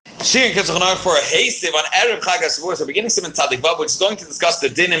Shirin Ketzuchanar for a Sivan on Erev Chag HaShavuos. We're beginning Sivan Tzadik Vav, which is going to discuss the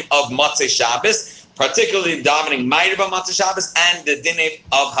dinim of Motzei Shabbos, particularly davening Ma'ariv on Motzei Shabbos and the dinim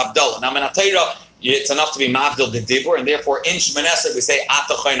of Havdalah. Now, in Atayra, it's enough to be Mavdil the Dibur, and therefore in Shemoneh Esrei we say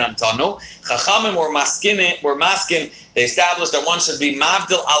Atachoin Antanu. Chachamim were maskin. They established that one should be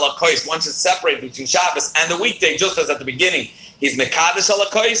Mavdil ala Kois. One should separate between Shabbos and the weekday, just as at the beginning he's Mekadosh ala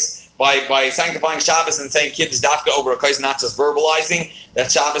Kois. By sanctifying Shabbos and saying Kiddush Dafka over a Kois, not just verbalizing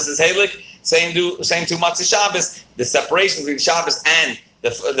that Shabbos is Halik. Same to Motzei Shabbos. The separation between Shabbos and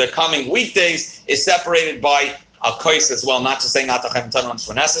the coming weekdays is separated by a Kois as well, not just saying Atachem Tanu on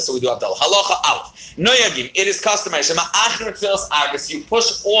Shemoneh Esrei. So we do Havdalah. Halacha out. Noyagim. It is customary. Shema Achar Hilchos Arvis. You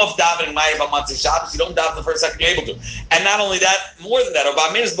push off davening Ma'ariv on Motzei Shabbos. You don't daven the first second you're able to. And not only that, more than that,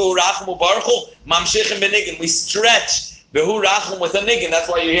 we stretch. Behu rachum with a niggin. That's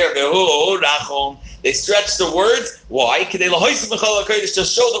why you hear behu rachum. They stretch the words. Why? To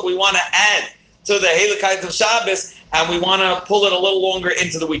show that we want to add to the Helikait of Shabbos and we want to pull it a little longer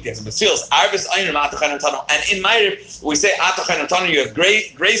into the weekdays. And in Ma'ariv, we say Atachan Tanu. You have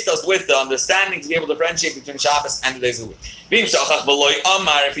graced us with the understanding to be able to differentiate between Shabbos and the days of the week.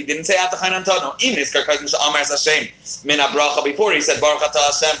 If he didn't say Atachan Tanu, before he said Baruch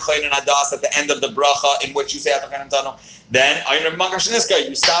Atah Hashem Chayin Hadas at the end of the bracha in which you say Atachan Tanu, then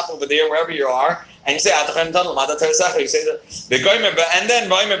you stop over there wherever you are and you say Atachan Tanu. You say the Goymer, and then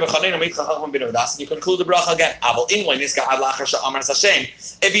you conclude the bracha again.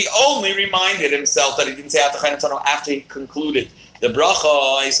 If he only reminded himself that he didn't say Atachan Tanu after he concluded the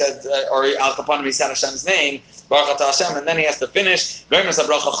bracha, he said, or Al Kapanim, he said Hashem's name, Baruch Atah Hashem, and then he has to finish.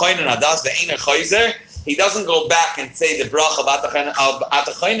 He doesn't go back and say the bracha of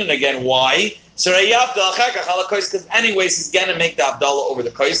Atachaynin again. Why? Because anyways, he's going to make the Havdalah over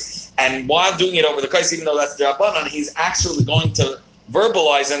the Kois. And while doing it over the Kois, even though that's the Rabbanan, he's actually going to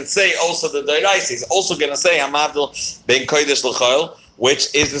verbalize and say also the Deirais. He's also going to say Hamavdil ben Kodesh l'Chol,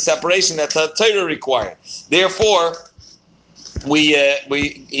 which is the separation that the Torah required. Therefore,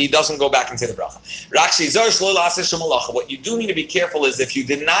 he doesn't go back and say the bracha. What you do need to be careful is if you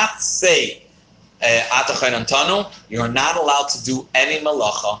did not say Atachan Tanu, you're not allowed to do any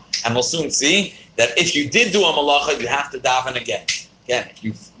malacha. And we'll soon see that if you did do a malacha, you have to daven again. Again, if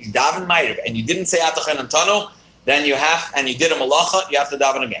you daven Ma'ariv and you didn't say Atachan Tanu, then you did a malacha, you have to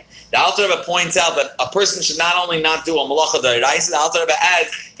daven again. The Alter Rebbe points out that a person should not only not do a malacha d'oraisa, the Alter Rebbe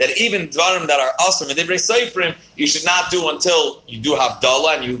adds that even dvarim that are asur and divrei seifrim, you should not do until you do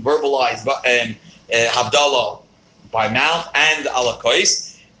Havdalah and you verbalize Havdalah by mouth and ala kois.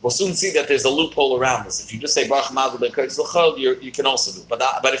 We'll soon see that there's a loophole around this. If you just say Baruch Ma'av B'Kodesh L'Chol, you can also do.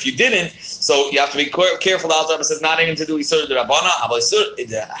 But if you didn't, so you have to be careful. The Alter Rebbe says not even to do Isur D'Rabbanan.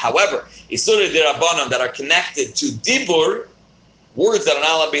 However, Isur D'Rabbanan that are connected to Dibur, words that are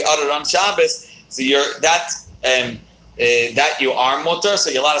not allowed to be uttered on Shabbos, so that you are mutter. So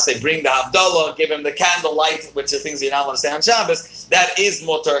you're allowed to say bring the Havdalah, give him the candle light, which are things that you're not allowed to say on Shabbos. That is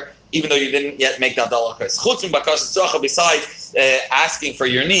mutter, even though you didn't yet make the Havdalah. Besides asking for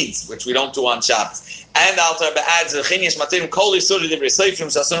your needs, which we don't do on Shabbos. And the Alter Rebbe adds, any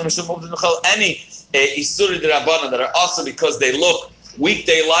Isuri D'Rabbanan that are also because they look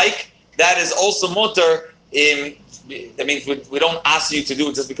weekday-like, that is also mutter. That means we don't ask you to do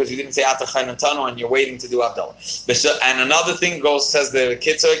it just because you didn't say Atachan Tanu and you're waiting to do Havdalah. And another thing says the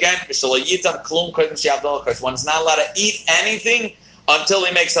Kitzur again, one's not allowed to eat anything until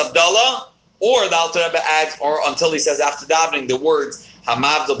he makes Havdalah, or the Alter Rebbe adds, or until he says after davening the words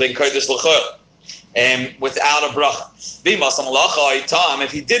Hamavdil ben Kodesh L'Chol, without a bracha.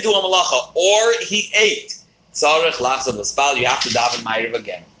 If he did do a malacha or he ate, you have to daven Ma'ariv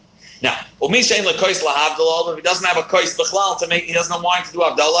again. Now, if he doesn't have a kois b'chlal to make, he doesn't know why to do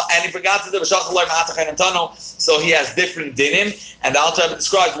Havdalah, and he forgot to do Atachan Tanu, so he has different dinim, and the Alter Rebbe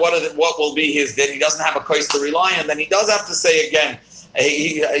describes what will be his din. He doesn't have a kois to rely on, then he does have to say again.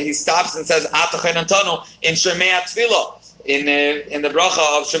 He stops and says Atachan Tanu in Shemei Tefillah, in the bracha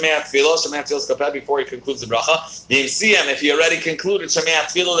of Shemei Tefillah. Shemei Tefillah's kapeh before he concludes the bracha. If he already concluded Shemei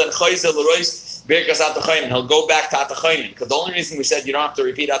Tefillah, then Chayzel L'Rois Birkas Atachayim, he'll go back to Atachayim. Because the only reason we said you don't have to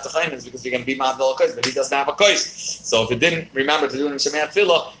repeat Atachayim is because you're going to be Ma'avdal Kois, but he doesn't have a Kois. So if he didn't remember to do it in Shemei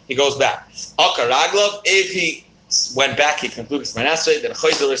Tefillah, he goes back. Akaraglav, if he went back, he concluded Shemoneh Esrei, then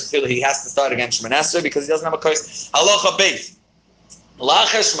Chayzel L'Rois he has to start again Shemoneh Esrei because he doesn't have a Kois. Halacha Beis. When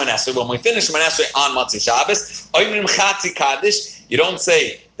we finish Shemoneh Esrei on Motzei Shabbos, you don't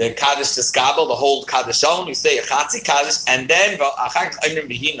say the Kaddish to Skabel, the whole Kaddish on, you say a Chatzi Kaddish, and then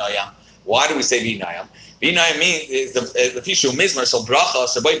why do we say V'inayam? V'inayam means the Fishu Mizmar, so Bracha,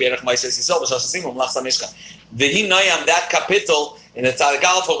 Shabai Berach Ma'aseh Yisrael, B'Shal Shasim, M'lach Samishkan. Vehi Noyam, that capital in the Tzadik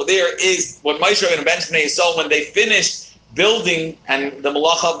Aleph over there, is what Moshe and Ben Bnei Yisrael, when they finished building and the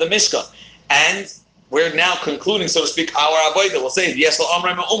Malacha of the Mishkan. And we're now concluding, so to speak, our Avodah. We'll say, yes,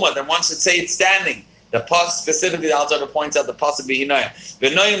 then one should say it's standing. The pas specifically, the Alter points out the pasuk Vehi Noyam.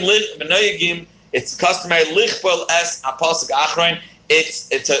 V'noyim, it's customary lichpol es apasuk achron. It's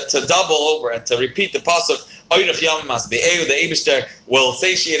to double over and to repeat the pasuk. Oyrech yom mas be'eu. The Eibishter will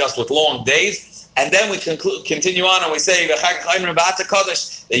satiate us with long days, and then we continue on and we say the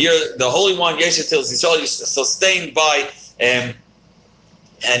Holy One Yeshatil Yisrael, you're sustained by and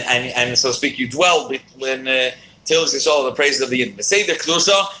so to speak, you dwell when till Yisrael the praises of the Yidden. Say the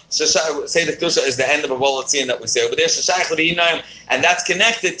Kedusha is the end of a Volotzian that we say over there. And that's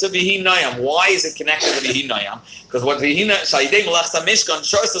connected to Vehi Noyam. Why is it connected to Vehi Noyam? Because what Vehi Noyam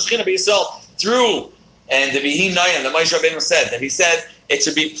through and the Vehi Noyam, the Moshe Rabbeinu said that he said it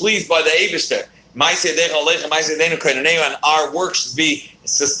should be pleased by the Eibishter. And our work should be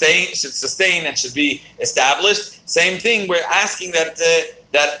sustain and should be established. Same thing. We're asking that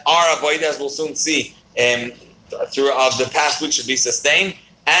our avodah, as we'll soon see, throughout the past week should be sustained.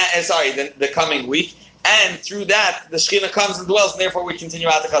 The coming week, and through that the Shekhinah comes and dwells, and therefore we continue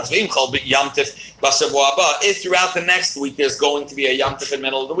out the Chadz. If throughout the next week there's going to be a Yom Tif in the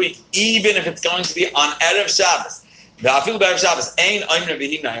middle of the week, even if it's going to be on Erev Shabbos. We don't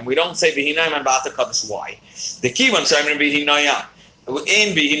say Vehi Noyam and Ba'at HaKadosh. Why? The key one, Vehi Noyam.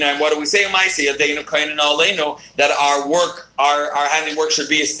 In Vehi Noyam, what do we say? That our work, our handiwork should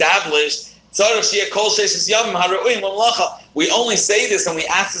be established. We only say this and we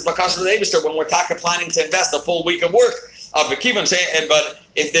ask this Bakash of the Eibishter when we're planning to invest a full week of work. But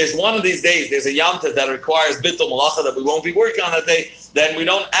if there's one of these days, there's a Yom Tov that requires Bittul Malacha that we won't be working on that day, then we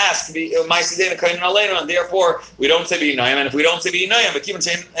don't ask, and therefore we don't say Vehi Noyam. And if we don't say Vehi Noyam,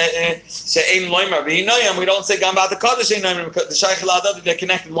 we don't say Gam Ba'at HaKadosh, the Shaykh Al-Adad, they're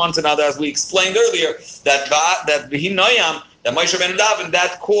connected one to another, as we explained earlier, that Vehi Noyam, that Moshe Rabbeinu Daven,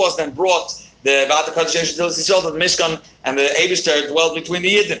 that caused and brought the Ba'at HaKadosh Yeshatil Yisrael to the Mishkan, and the Eibishter dwelled between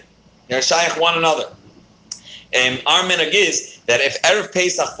the Yidden. They're Shaykh one another. Our minhag is that if Erev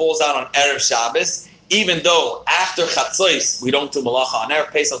Pesach falls out on Erev Shabbos, even though after Chatzos we don't do Malacha, on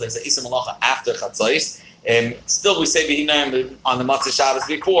Erev Pesach there's an Isa Malacha after Chatzos, still we say Vehi Noyam on the Matzah Shabbos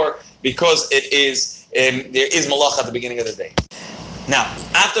before, because it is there is Malacha at the beginning of the day. Now,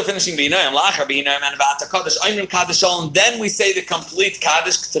 after finishing Vehi Noyam, Lachar Vehi Noyam and Ba'at HaKadosh, Oimrim Kaddish Shalom, then we say the complete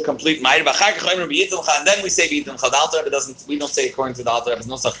Kaddish to complete Ma'ir, and then we say V'yitimcha. The Alter Rebbe we don't say according to the Alter Rebbe's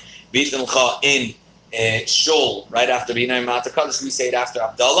Nusach, V'yitimcha in Shul, right after Vehi Noyam Ba'at HaKadosh, we say it after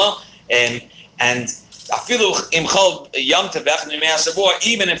Havdalah, and Afilu Imchol Yom Tov V'echnu Yimei HaShavua,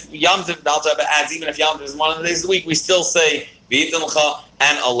 even if Yom Tov, the Alter Rebbe adds, even if Yom Tov is one of the days of the week, we still say V'yitimcha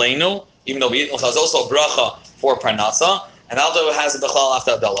and Aleinu, even though V'yitimcha is also a bracha for Parnasa. And Aldo has a Bechlal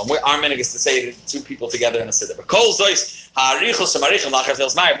after Havdalah. Our minhag is to say two people together in a siddur.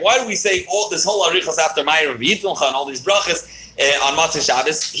 Why do we say all this whole Arichos after Ma'ir V'yitimcha and all these brachas on Matzah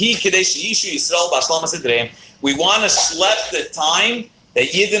Shabbos? We want to schlep the time that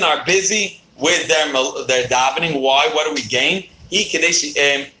Yidden are busy with their davening. Why? What do we gain?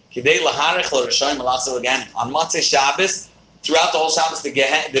 On Matzah Shabbos, throughout the whole Shabbos, the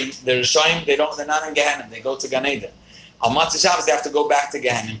Rishonim, they're not in Gehenna, they go to Gan Eden. On Matzah Shabbos, they have to go back to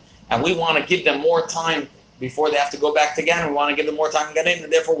Gehenna, and we want to give them more time before they have to go back to Gehenna. We want to give them more time in Gehenna,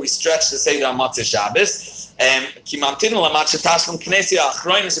 and therefore we stretch the Seder on Matzah Shabbos.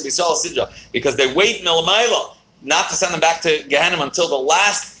 Because they wait Milmayla not to send them back to Gehenna until the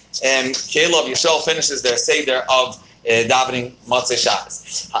last Keilah of Yisrael finishes their Seder of davening Matzah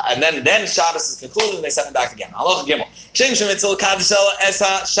Shabbos. And then Shabbos is concluded and they send them back again. Halacha Gimel. Just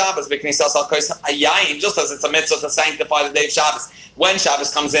as it's a mitzvah to sanctify the day of Shabbos, when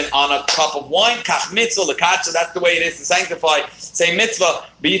Shabbos comes in on a cup of wine, kach mitzvah l'kadsha, that's the way it is to sanctify. Same mitzvah,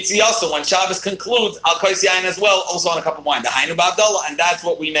 b'yitziyasu, when Shabbos concludes, al kois yain as well, also on a cup of wine. The hainu b'Havdalah, and that's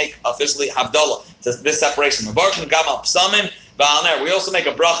what we make officially Havdalah, this separation. We also make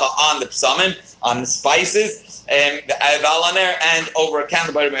a bracha on the psamim, on the spices, and over a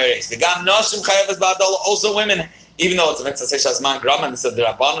candle by the Meirez. Also women, even though it's a mitzvah shazman gram and it's a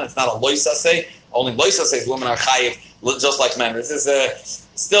derabbanan, it's not a loisa say. Only loisa says women are chayiv just like men. This is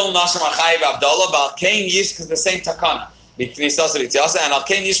still nashim are chayiv Havdalah, but al kain yish because the same takana. And al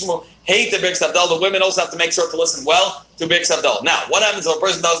kain yishmu hate the Birkas Havdalah. The women also have to make sure to listen well to Birkas Havdalah. Now, what happens if a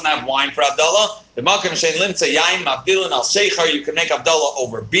person doesn't have wine for Havdalah? The makom shein limtza yain mavdilin al sheichar. You can make Havdalah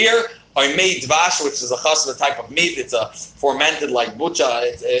over beer. Or made dvash, which is a type of meat. It's a fermented like kombucha.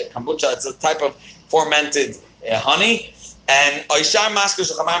 It's a type of fermented honey. And Oishar Masker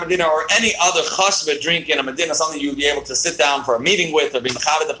Shachamar Medina, or any other chashva drink in a Medina, something you'd be able to sit down for a meeting with or be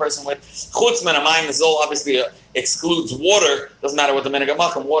mechavid the person with. Chutz min hamayim, this all obviously excludes water. Doesn't matter what the minhag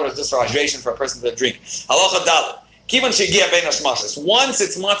makam. Water is just for hydration for a person to drink. Halacha Dalet. Kivan shegia bein hashmashos. Once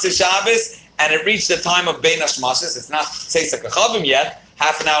it's Matzah Shabbos and it reached the time of bein hashmashos, it's not Tzeis HaKachavim yet,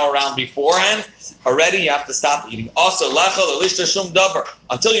 half an hour around beforehand, already you have to stop eating. Also, lachal elishta shum davar,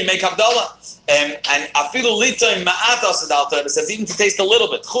 until you make Havdalah. And afilu lita ma'at asadal, it says even to taste a little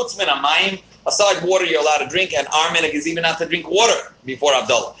bit. Chutz min hamayim, aside water you're allowed to drink, and our minhag is even not to drink water before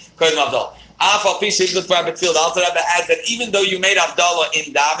Havdalah. Kodem Havdalah. Afal pi sheiblut rabbit field. Alter Rebbe adds that even though you made Havdalah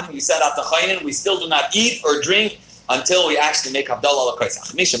in davening, you said atachayin, we still do not eat or drink until we actually make Havdalah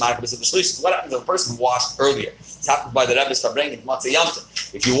l'koisach. What happens if a person washed earlier? It's happened by the Rebbe's Fabrengi Matzah Yamtiv.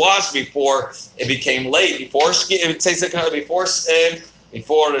 If you washed before it became late, before Shkia,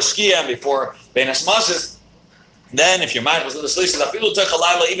 before the Shkia and before Bein Hashmashos, then if your mind was in the Shlishis,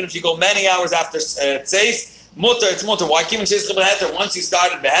 even if you go many hours after Tzeis, mutter, it's mutter. Why? Once you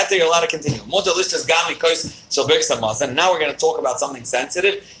started beheter, you're allowed to continue. Mutter lishtas gami kois shel birkas hamazon. And now we're going to talk about something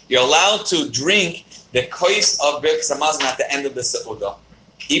sensitive. You're allowed to drink the kois of birkas hamazon at the end of the seudah,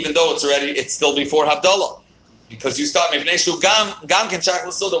 even though it's still before Havdalah. Because you start gam kenshach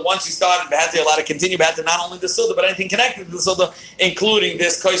l'suda. Once you started beheter, you're allowed to continue beheter, not only the suda, but anything connected to the suda, including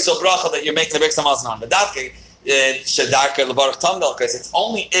this kois shel bracha that you're making the birkas hamazon on. But that shedarka levarach tamdal kois. It's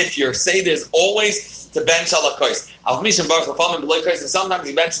only if your seder is always to bench ala kois. Sometimes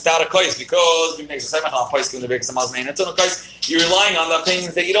you bench without a kois because you're relying on the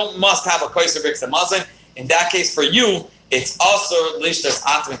opinions that you don't must have a kois or birkas hamazon. In that case, for you, it's also lishtas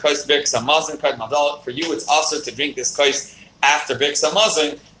atim kois birkas hamazon. For you, it's also to drink this kois after birkas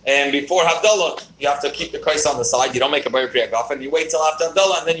hamazon. And before Havdalah, you have to keep the kois on the side. You don't make a bar priya gafen. You wait till after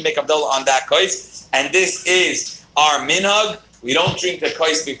Havdalah, and then you make Havdalah on that kois. And this is our minhag. We don't drink the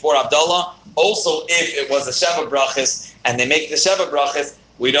kois before Havdalah. Also, if it was a Sheva Brachas and they make the Sheva Brachas,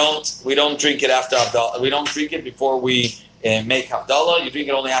 we don't drink it after Havdalah. We don't drink it before we make Havdalah. You drink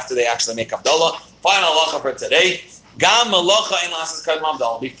it only after they actually make Havdalah. Final halacha for today. Gam malacha in lasas kadam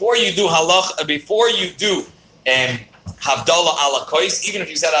Havdalah. Before you do Havdalah ala kois, even if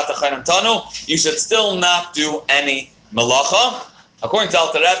you said atachayim tanu, you should still not do any malacha. According to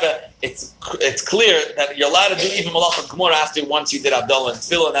Alter Rebbe, it's clear that you're allowed to do even malacha gemura after once you did Havdalah and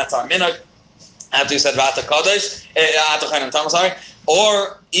tefillah, and that's our minhag. After you said Vata Kodesh,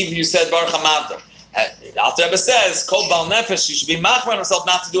 or even you said Baruch HaMavda. Alter Rebbe says, Kol Bal Nefesh, you should be machmir himself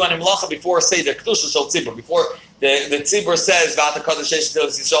not to do any malacha before Seder Kedusha Shel Tzibur, before the Tzibur says Vata Kodesh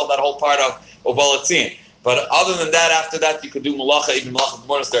Yishol, that whole part of Ovalatzin. But other than that, after that, you could do malacha, even malacha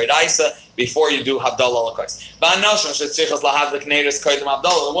Gemara D'Oraisa, before you do Havdalah L'Kos. The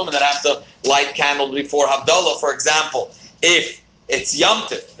woman that have to light candles before Havdalah, for example, if it's Yom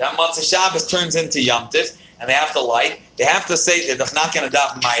Tiv, that Matzah Shabbos turns into Yom Tiv, and they have to light. They have to say they're not going to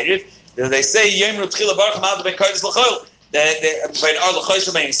daf Ma'ariv. They say Yom Rutchila Baruch Hamad Ben Kodesh L'Chol. Ben Ar L'Chosh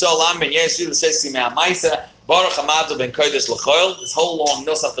Ben Yisrael Lam Ben Yeshu L'Shesi Me'Amaisa Baruch Hamad Ben Kodesh L'Chol. This whole long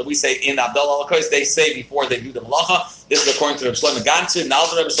nusach that we say in Havdalah L'Kos, they say before they do the malacha. This is according to Reb Shlomo Ganzer. Now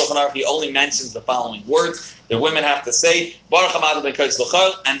the Rebbe Shulchan Aruch, he only mentions the following words. The women have to say Baruch Hamad Ben Kodesh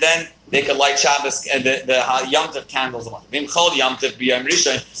L'Chol, and then they could light Shabbos and the Yom Tov candles. If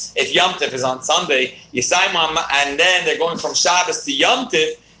Yom Tov is on Sunday, and then they're going from Shabbos to Yom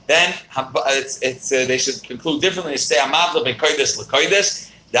Tov, then they should conclude differently. They say Hamad Ben Kodesh L'Kodesh.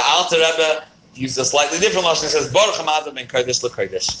 The Alter Rebbe uses a slightly different lashon. It says Baruch Hamad Ben Kodesh L'Kodesh.